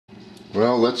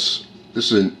Well, this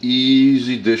is an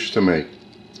easy dish to make.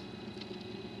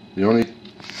 The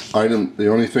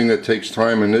only thing that takes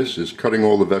time in this is cutting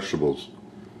all the vegetables.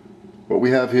 What we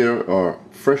have here are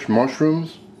fresh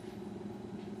mushrooms,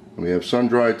 and we have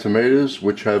sun-dried tomatoes,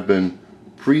 which have been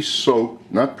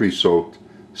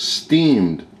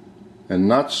steamed and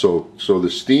not soaked. So the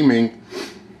steaming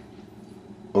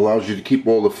allows you to keep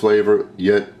all the flavor,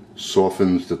 yet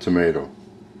softens the tomato.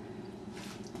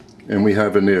 And we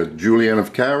have in there julienne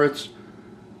of carrots,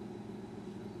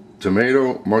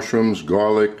 tomato, mushrooms,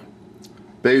 garlic,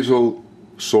 basil,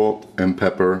 salt and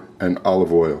pepper, and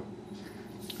olive oil.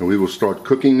 And we will start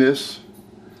cooking this,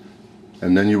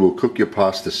 and then you will cook your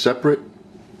pasta separate.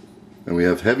 And we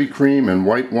have heavy cream and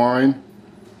white wine,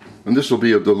 and this will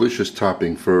be a delicious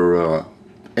topping for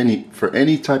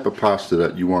any type of pasta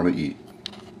that you want to eat.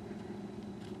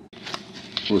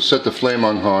 We'll set the flame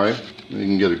on high. You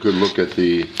can get a good look at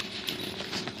the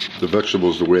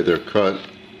vegetables, the way they're cut.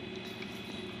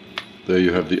 There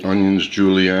you have the onions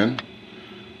julienne,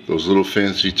 those little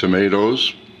fancy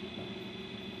tomatoes.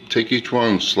 Take each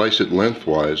one, slice it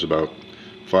lengthwise, about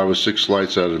 5 or 6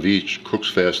 slices out of each,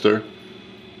 cooks faster.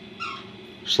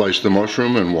 Slice the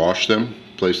mushroom and wash them,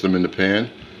 place them in the pan.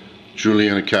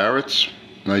 Julienne of carrots,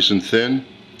 nice and thin.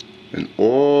 And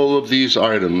all of these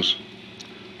items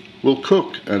will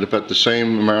cook at about the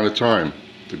same amount of time.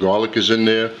 The garlic is in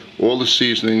there, all the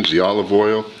seasonings, the olive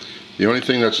oil. The only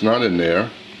thing that's not in there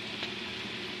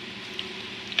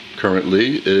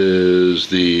currently is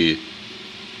the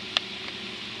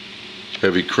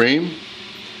heavy cream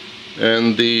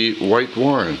and the white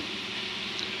wine.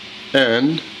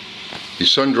 And the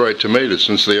sun-dried tomatoes,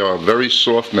 since they are very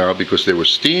soft now because they were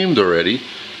steamed already,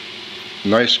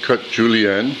 nice cut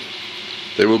julienne,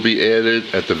 they will be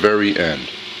added at the very end.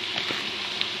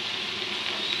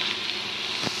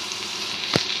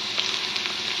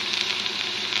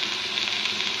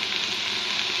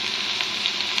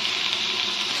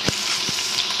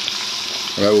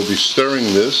 And I will be stirring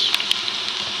this,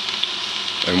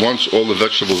 and once all the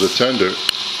vegetables are tender,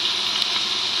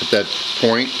 at that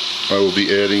point I will be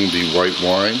adding the white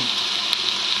wine.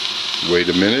 Wait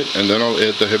a minute, and then I'll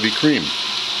add the heavy cream,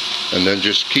 and then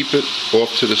just keep it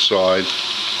off to the side.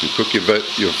 You cook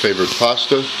your favorite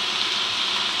pasta.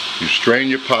 You strain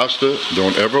your pasta.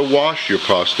 Don't ever wash your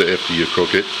pasta after you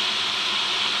cook it.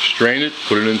 Strain it,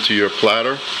 put it into your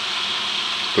platter,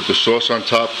 put the sauce on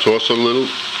top, toss a little.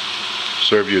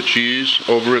 Serve your cheese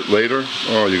over it later.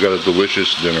 Oh, you got a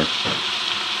delicious dinner.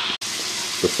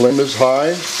 The flame is high,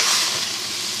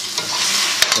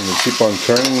 and we keep on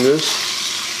turning this.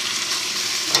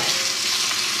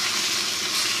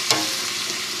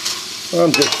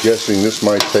 I'm just guessing this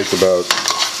might take about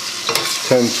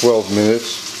 10-12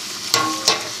 minutes.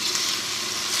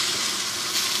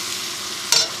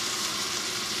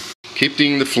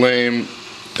 Keeping the flame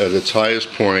at its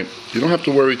highest point. You don't have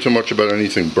to worry too much about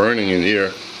anything burning in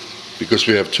here, because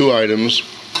we have 2 items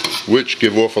which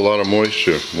give off a lot of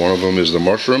moisture. One of them is the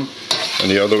mushroom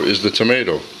and the other is the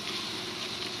tomato.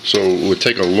 So it would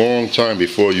take a long time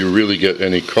before you really get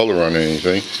any color on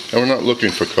anything, and we're not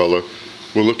looking for color.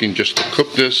 We're looking just to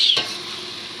cook this,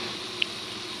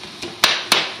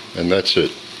 and that's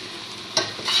it.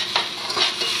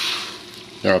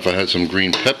 Now if I had some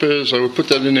green peppers, I would put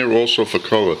that in there also for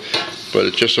color. But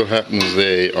it just so happens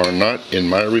they are not in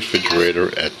my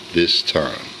refrigerator at this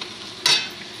time.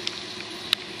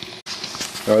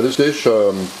 Now this dish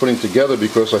I'm putting together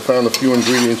because I found a few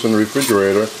ingredients in the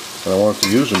refrigerator and I wanted to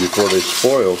use them before they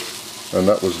spoil. And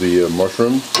that was the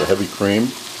mushrooms, the heavy cream,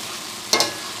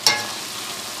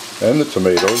 and the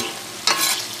tomatoes.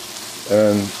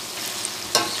 And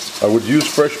I would use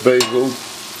fresh basil,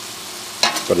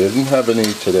 but I didn't have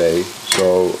any today,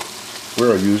 so we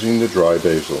are using the dry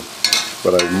basil.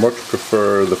 But I much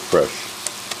prefer the fresh.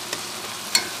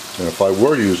 And if I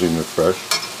were using the fresh,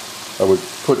 I would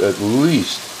put at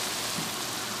least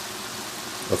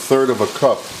 1/3 of a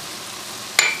cup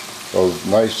of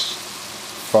nice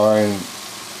fine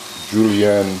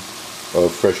julienne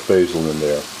of fresh basil in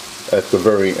there at the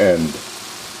very end.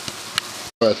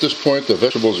 At this point the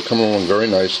vegetables are coming along very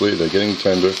nicely, they're getting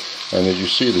tender, and as you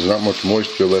see there's not much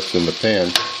moisture left in the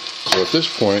pan. So at this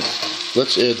point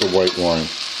let's add the white wine.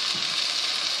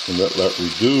 And let that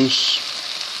reduce.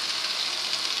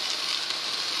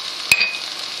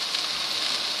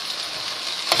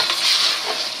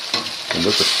 And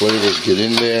let the flavors get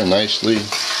in there nicely.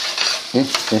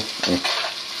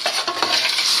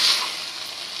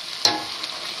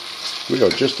 We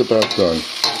are just about done.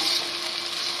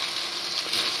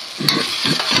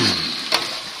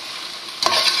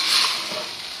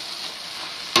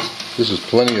 This is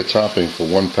plenty of topping for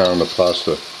 1 pound of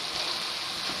pasta.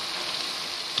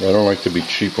 I don't like to be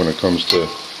cheap when it comes to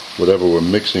whatever we're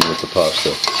mixing with the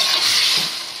pasta.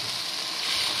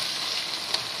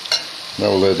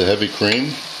 Now we'll add the heavy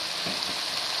cream.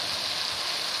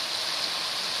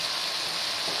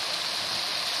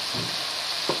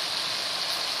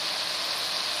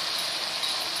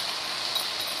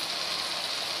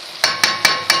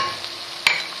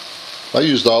 I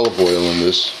used olive oil in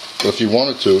this, but if you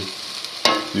wanted to,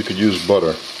 you could use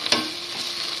butter.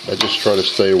 I just try to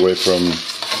stay away from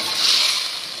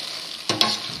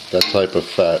that type of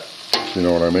fat, you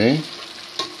know what I mean?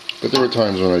 But there are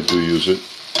times when I do use it.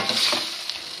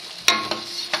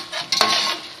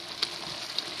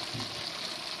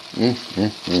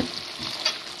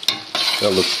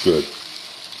 That looks good.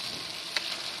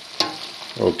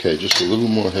 Okay, just a little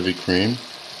more heavy cream.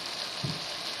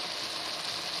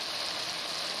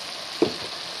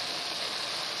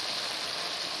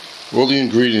 All the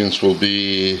ingredients will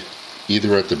be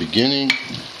either at the beginning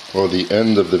or the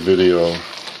end of the video,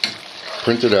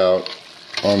 printed out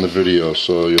on the video,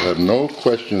 so you have no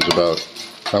questions about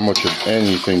how much of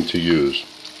anything to use.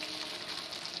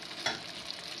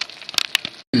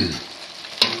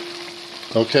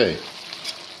 Okay,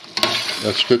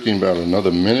 that's cooking about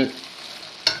another minute.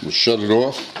 We'll shut it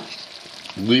off,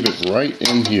 leave it right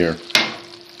in here,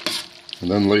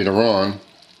 and then later on,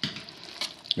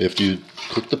 if you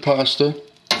cook the pasta,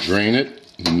 drain it,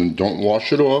 and then don't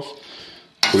wash it off.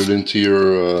 Put it into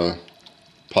your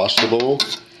pasta bowl.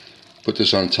 Put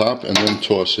this on top and then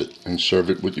toss it and serve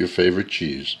it with your favorite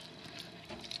cheese.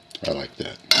 I like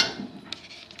that.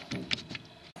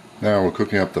 Now we're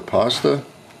cooking up the pasta.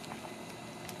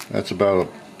 That's about a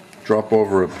drop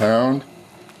over a pound.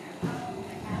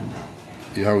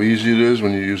 See how easy it is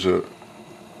when you use a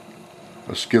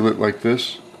skillet like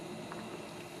this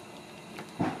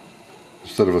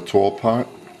instead of a tall pot.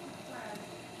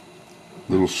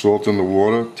 A little salt in the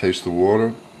water, taste the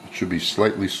water. It should be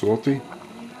slightly salty.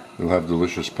 You'll have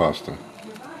delicious pasta.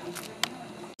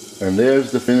 And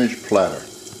there's the finished platter.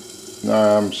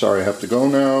 Now, I'm sorry I have to go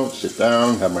now. Sit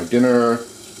down, have my dinner.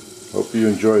 Hope you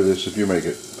enjoy this if you make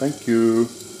it. Thank you.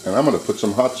 And I'm going to put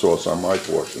some hot sauce on my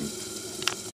portion.